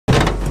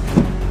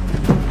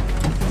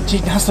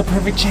Jake, now's the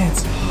perfect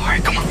chance. All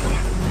right, come on, come on.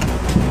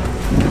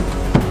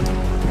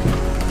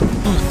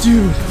 Oh,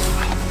 dude.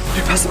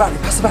 Here, pass the battery,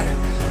 pass the battery.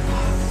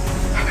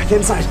 All right, get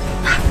inside.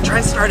 Try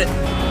and start it.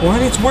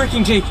 One, it's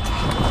working, Jake.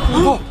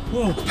 Whoa.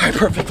 Whoa. All right,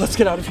 perfect. Let's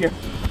get out of here.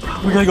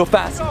 We're gonna go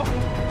fast. I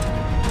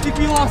think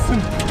we lost him.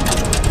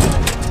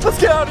 Let's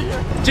get out of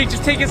here. Jake,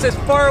 just take us as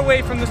far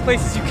away from this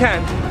place as you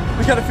can.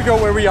 We gotta figure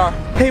out where we are.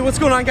 Hey, what's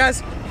going on,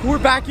 guys? We're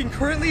back and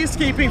currently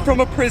escaping from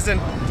a prison.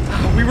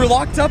 We were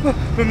locked up,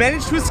 but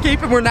managed to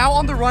escape, and we're now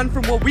on the run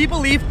from what we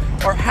believe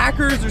are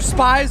hackers or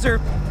spies or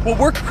what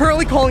we're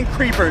currently calling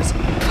creepers.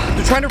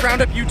 They're trying to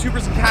round up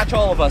YouTubers and catch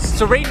all of us.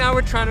 So right now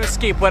we're trying to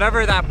escape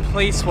whatever that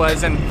place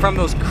was and from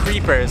those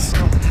creepers.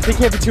 They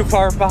can't be too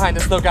far behind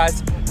us though,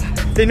 guys.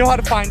 They know how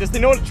to find us. They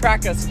know how to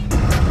track us.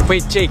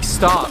 Wait, Jake,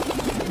 stop.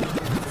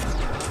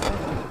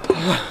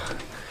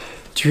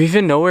 Do you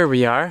even know where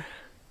we are?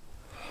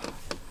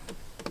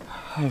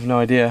 I have no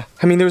idea.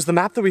 I mean, there was the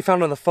map that we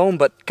found on the phone,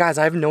 but guys,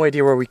 I have no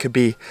idea where we could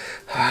be.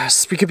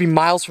 We could be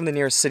miles from the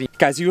nearest city.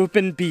 Guys, you have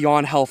been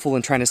beyond helpful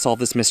in trying to solve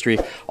this mystery.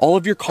 All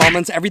of your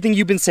comments, everything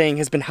you've been saying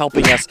has been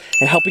helping us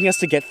and helping us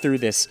to get through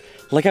this.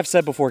 Like I've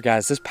said before,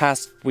 guys, this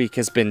past week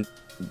has been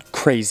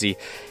crazy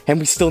and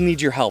we still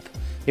need your help.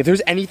 If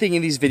there's anything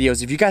in these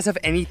videos, if you guys have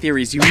any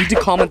theories, you need to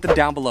comment them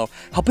down below.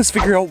 Help us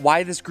figure out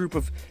why this group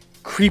of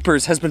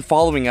creepers has been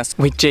following us.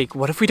 Wait, Jake,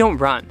 what if we don't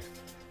run?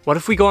 What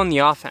if we go on the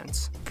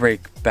offense? Break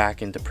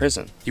back into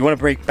prison. You want to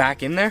break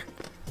back in there?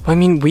 I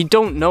mean, we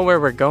don't know where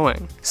we're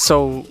going.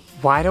 So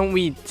why don't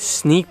we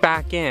sneak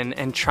back in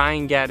and try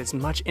and get as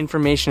much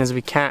information as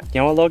we can? You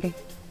know what, Logan?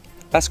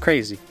 That's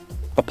crazy.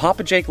 But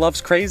Papa Jake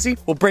loves crazy.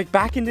 We'll break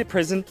back into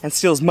prison and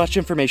steal as much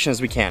information as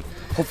we can.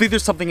 Hopefully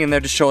there's something in there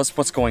to show us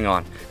what's going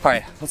on. All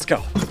right, let's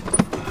go.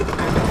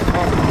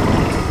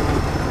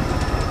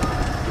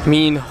 I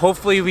mean,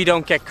 hopefully we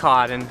don't get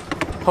caught and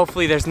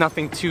hopefully there's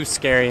nothing too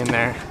scary in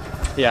there.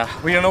 Yeah,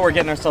 we don't know what we're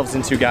getting ourselves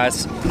into,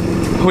 guys.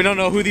 We don't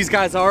know who these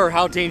guys are or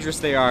how dangerous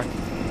they are.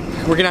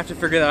 We're gonna have to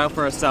figure that out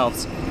for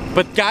ourselves.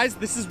 But guys,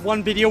 this is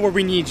one video where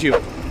we need you.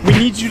 We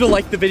need you to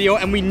like the video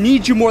and we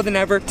need you more than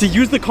ever to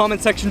use the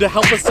comment section to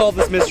help us solve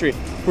this mystery.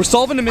 We're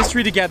solving a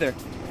mystery together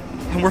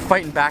and we're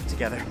fighting back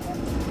together.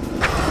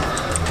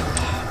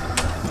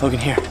 Logan,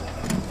 here.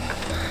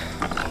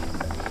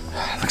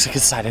 Looks like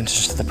it's a side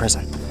entrance to the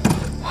prison.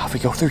 If we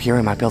go through here,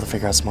 we might be able to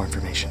figure out some more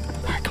information.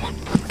 All right, come on.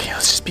 Okay,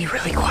 let's just be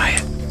really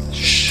quiet.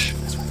 Shh.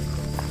 This way.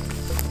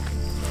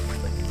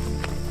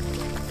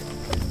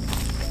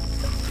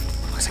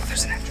 Looks like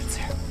there's an entrance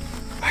here.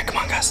 All right, come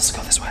on, guys. Let's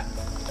go this way.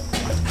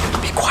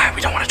 Be quiet.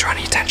 We don't want to draw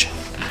any attention.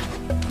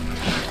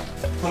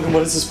 Logan,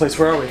 what is this place?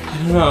 Where are we? I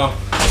don't know.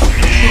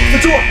 The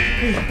door!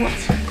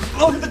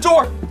 What? Look at the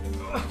door!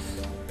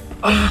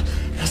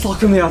 It's locked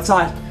from the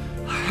outside.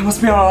 It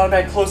must be on an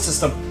automatic close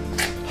system.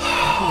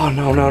 Oh,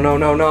 no, no, no,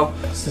 no, no.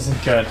 This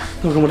isn't good.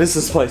 Logan, what is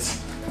this place?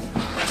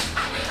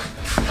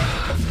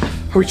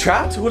 Are we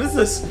trapped? What is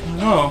this? I don't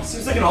know.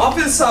 Seems like an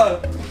office.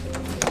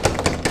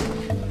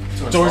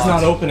 Door's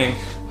not opening.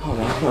 Oh,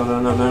 no, no, no,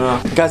 no, no,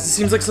 no. Guys, this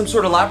seems like some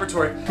sort of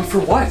laboratory. But for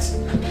what?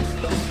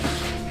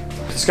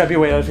 There's gotta be a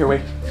way out of here.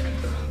 Wait.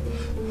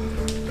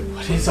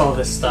 What is all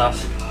this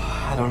stuff?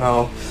 I don't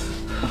know.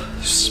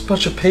 There's just a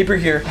bunch of paper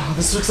here. Oh,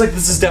 this looks like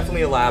this is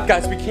definitely a lab.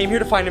 Guys, we came here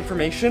to find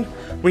information.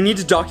 We need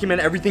to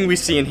document everything we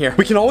see in here.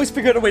 We can always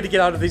figure out a way to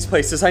get out of these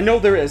places. I know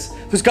there is.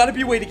 There's gotta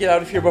be a way to get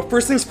out of here, but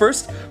first things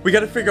first, we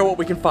gotta figure out what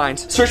we can find.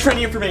 Search for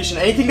any information,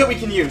 anything that we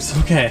can use.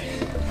 Okay.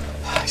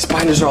 These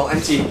binders are all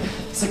empty.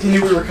 It's like they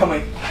knew we were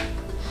coming.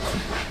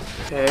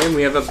 Okay,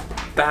 we have a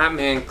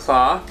Batman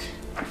clock.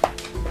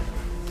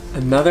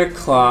 Another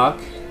clock.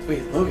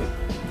 Wait, Logan.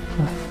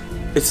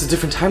 It's the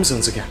different time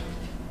zones again.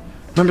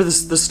 Remember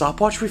the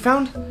stopwatch we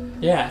found?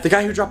 Yeah. The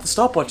guy who dropped the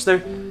stopwatch,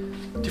 they're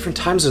different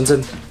time zones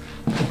and...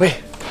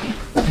 Wait,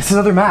 it's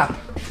another map.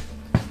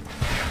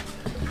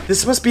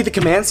 This must be the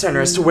command center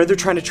as to where they're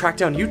trying to track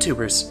down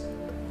YouTubers.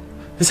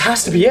 This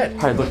has to be it.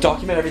 All right, look,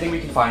 document everything we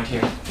can find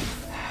here.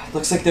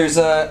 Looks like there's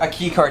a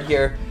key card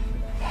here.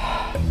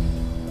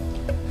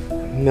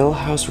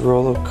 Millhouse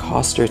Rollo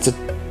Coster. It's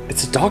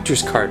a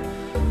doctor's card.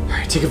 All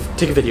right, take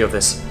a video of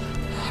this.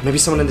 Maybe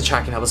someone in the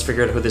chat can help us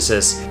figure out who this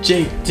is.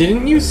 Jake,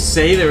 didn't you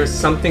say there was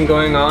something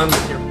going on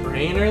with your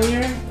brain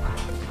earlier?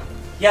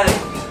 Yeah, they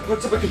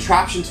hooked up a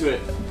contraption to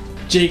it.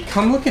 Jake,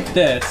 come look at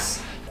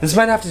this. This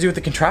might have to do with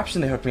the contraption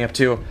they hooked me up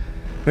to.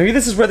 Maybe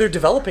this is where they're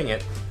developing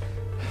it.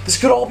 This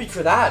could all be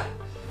for that.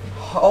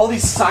 All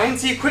these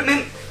sciencey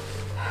equipment.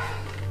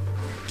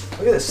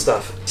 Look at this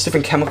stuff. There's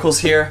different chemicals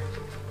here.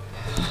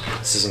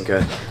 This isn't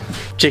good.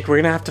 Jake, we're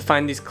gonna have to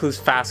find these clues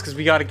fast because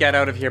we gotta get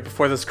out of here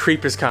before those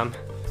creepers come.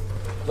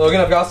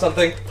 Logan, I've got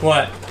something.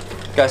 What?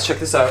 Guys, check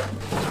this out.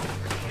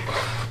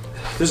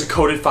 There's a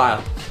coded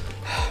file.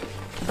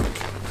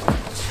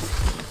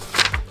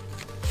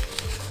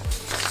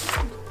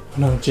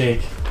 No,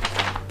 Jake.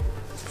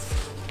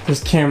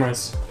 There's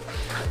cameras.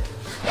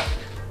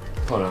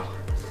 Oh no.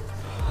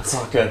 That's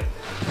not good.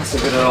 That's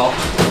not good at all.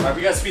 Alright,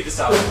 we gotta speed this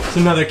up. There's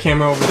another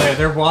camera over there.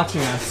 They're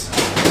watching us.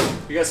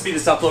 We gotta speed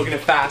this up, Logan,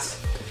 and fast.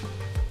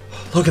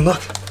 Logan,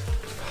 look.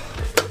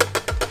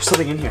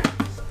 something in here.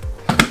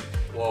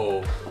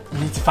 Whoa. We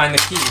need to find the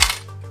key.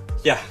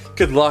 Yeah,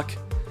 good luck.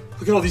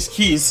 Look at all these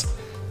keys.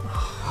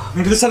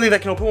 Maybe there's something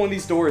that can open one of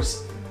these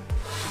doors.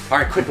 All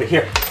right, quickly,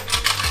 here.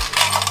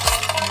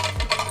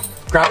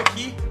 Grab a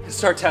key and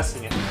start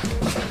testing it.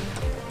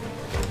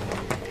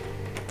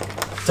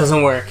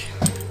 Doesn't work.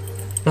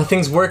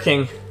 Nothing's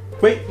working.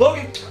 Wait,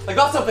 Logan, I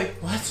got something.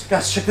 What?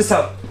 Guys, check this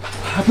out.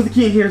 I put the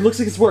key in here. It looks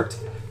like it's worked.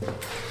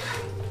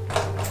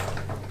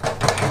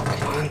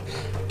 Come on.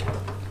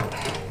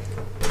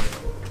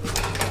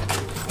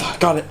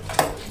 Got it.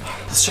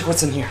 Let's check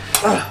what's in here.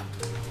 Oh.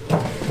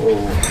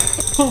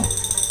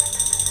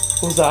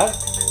 What was that?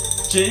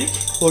 Jake?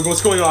 Logan,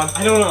 what's going on?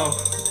 I don't know.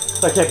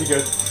 That can't be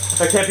good.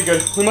 That can't be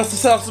good. We must have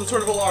set off some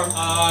sort of alarm.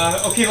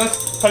 Okay,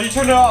 let's... How do you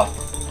turn it off?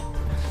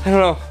 I don't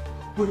know.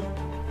 Wait,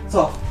 it's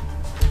off.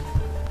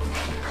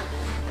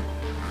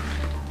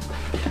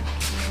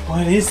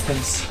 What is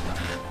this?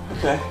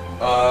 Okay.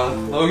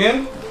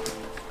 Logan?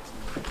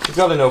 We've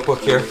got a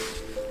notebook here.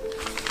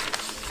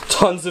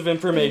 Tons of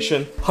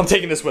information. I'm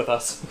taking this with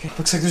us. Okay,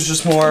 looks like there's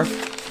just more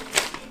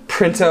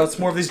printouts,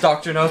 more of these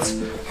doctor notes.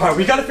 All right,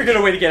 we gotta figure out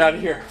a way to get out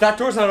of here. If that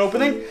door's not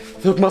opening,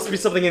 there must be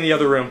something in the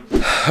other room.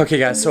 Okay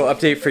guys, so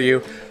update for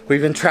you.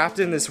 We've been trapped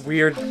in this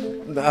weird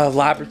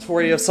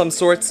laboratory of some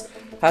sorts.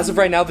 As of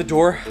right now, the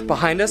door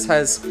behind us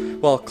has,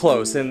 well,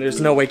 closed, and there's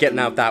no way getting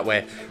out that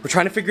way. We're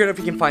trying to figure out if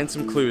we can find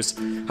some clues.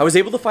 I was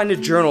able to find a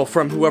journal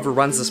from whoever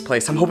runs this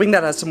place. I'm hoping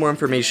that has some more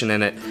information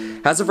in it.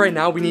 As of right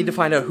now, we need to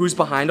find out who's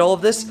behind all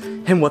of this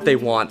and what they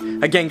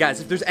want. Again,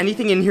 guys, if there's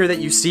anything in here that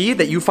you see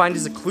that you find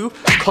is a clue,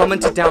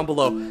 comment it down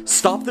below.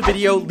 Stop the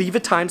video, leave a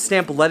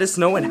timestamp, let us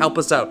know, and help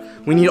us out.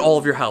 We need all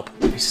of your help.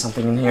 There's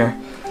something in here.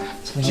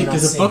 Jake,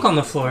 there's a book on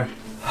the floor.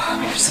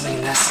 Maybe there's something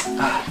in this.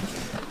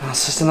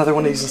 It's just another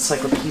one of these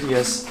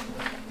encyclopedias.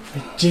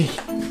 Jake,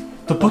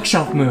 the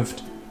bookshelf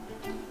moved.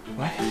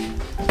 What?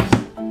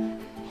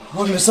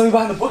 Look, there's something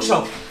behind the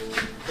bookshelf.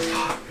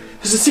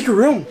 There's a secret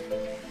room.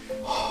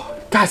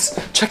 Guys,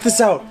 check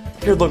this out.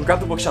 Here, look, grab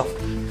the bookshelf.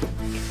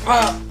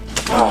 Alright,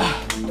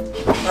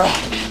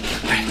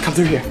 come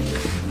through here.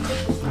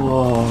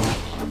 Whoa.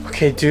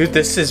 Okay, dude,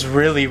 this is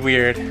really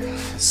weird.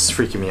 This is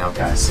freaking me out,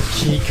 guys.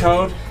 Key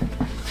code?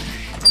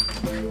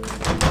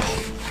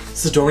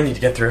 It's the door we need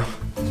to get through.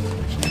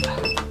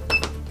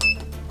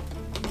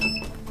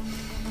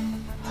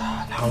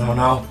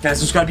 No. Guys,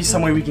 there's gotta be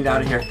some way we can get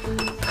out of here.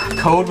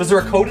 Code? Was there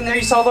a code in there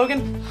you saw,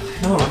 Logan?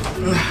 No.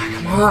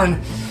 Come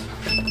on.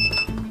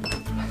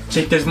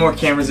 Jake, there's more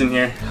cameras in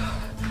here.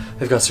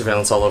 They've got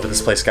surveillance all over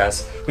this place,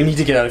 guys. We need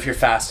to get out of here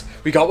fast.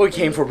 We got what we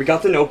came for. We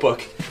got the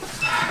notebook.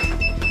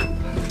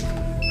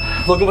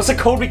 Logan, what's a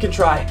code we can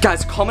try?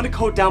 Guys, comment a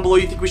code down below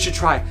you think we should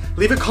try.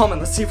 Leave a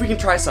comment. Let's see if we can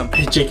try some.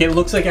 Hey, Jake, it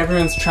looks like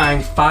everyone's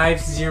trying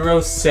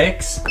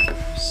 506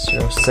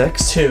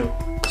 06 2.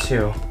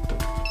 2.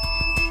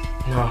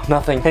 No,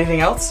 nothing. Anything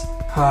else?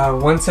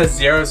 One says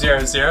 000.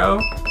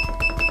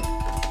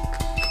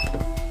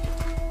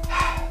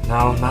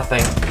 No,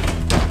 nothing.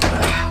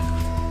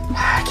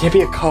 Can't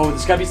be a code.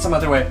 There's gotta be some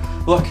other way.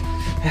 Look,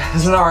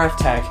 there's an RF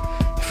tag.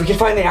 If we can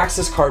find the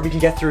access card, we can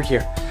get through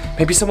here.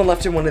 Maybe someone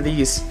left in one of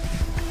these.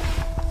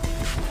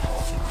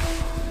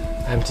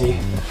 Empty.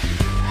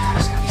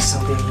 There's gotta be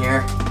something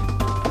here.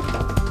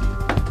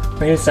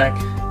 Wait a sec.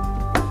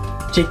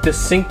 Jake, the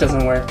sink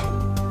doesn't work.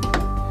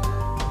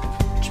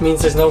 Which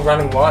means there's no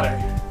running water.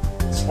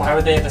 So why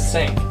would they have a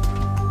sink?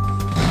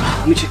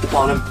 Let me check the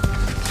bottom.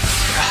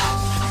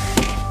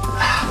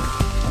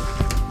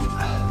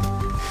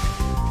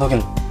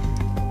 Logan,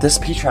 this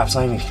P-trap's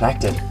not even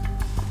connected.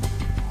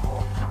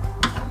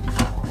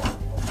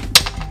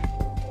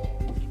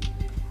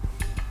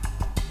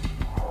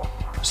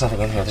 There's nothing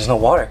in here. There's no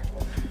water.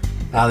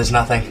 No, there's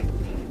nothing.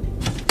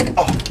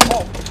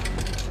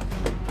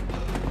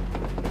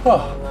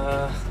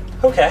 Oh.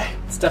 Okay.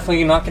 It's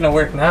definitely not gonna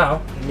work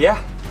now.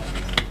 Yeah.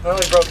 I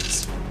only broke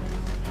this.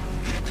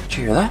 Did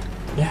you hear that?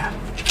 Yeah.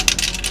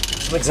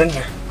 Something's in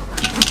here.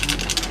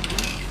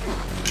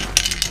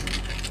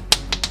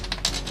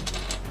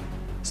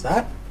 Is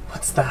that?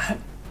 What's that? I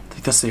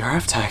think that's the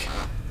RF tag.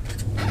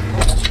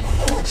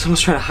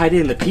 Someone's trying to hide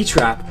it in the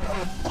P-trap.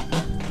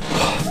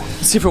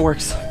 Let's see if it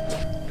works.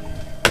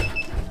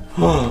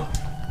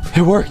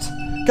 It worked.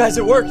 Guys,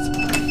 it worked.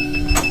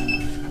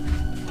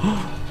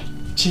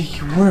 Jake,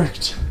 it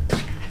worked.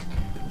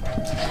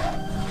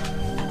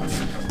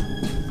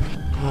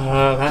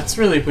 That's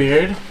really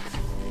weird.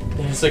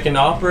 There's like an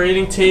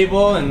operating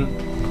table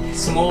and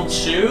some old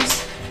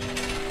shoes.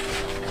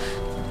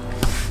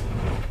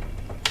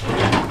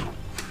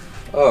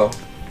 Oh.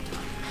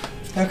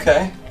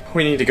 Okay.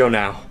 We need to go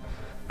now.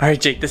 Alright,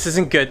 Jake, this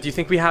isn't good. Do you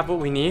think we have what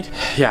we need?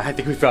 Yeah, I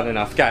think we've got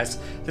enough. Guys,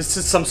 this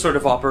is some sort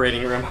of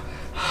operating room.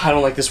 I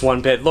don't like this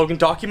one bit. Logan,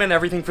 document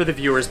everything for the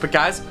viewers, but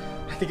guys,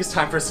 I think it's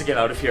time for us to get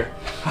out of here.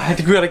 I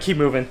think we gotta keep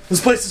moving. This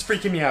place is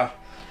freaking me out.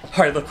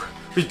 Alright, look,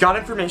 we've got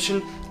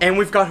information, and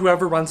we've got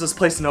whoever runs this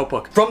place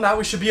notebook. From that,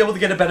 we should be able to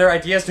get a better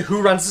idea as to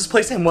who runs this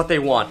place and what they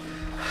want.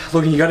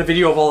 Logan, you got a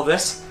video of all of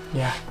this?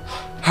 Yeah.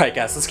 Alright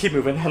guys, let's keep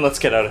moving and let's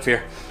get out of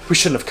here. We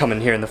shouldn't have come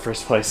in here in the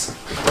first place.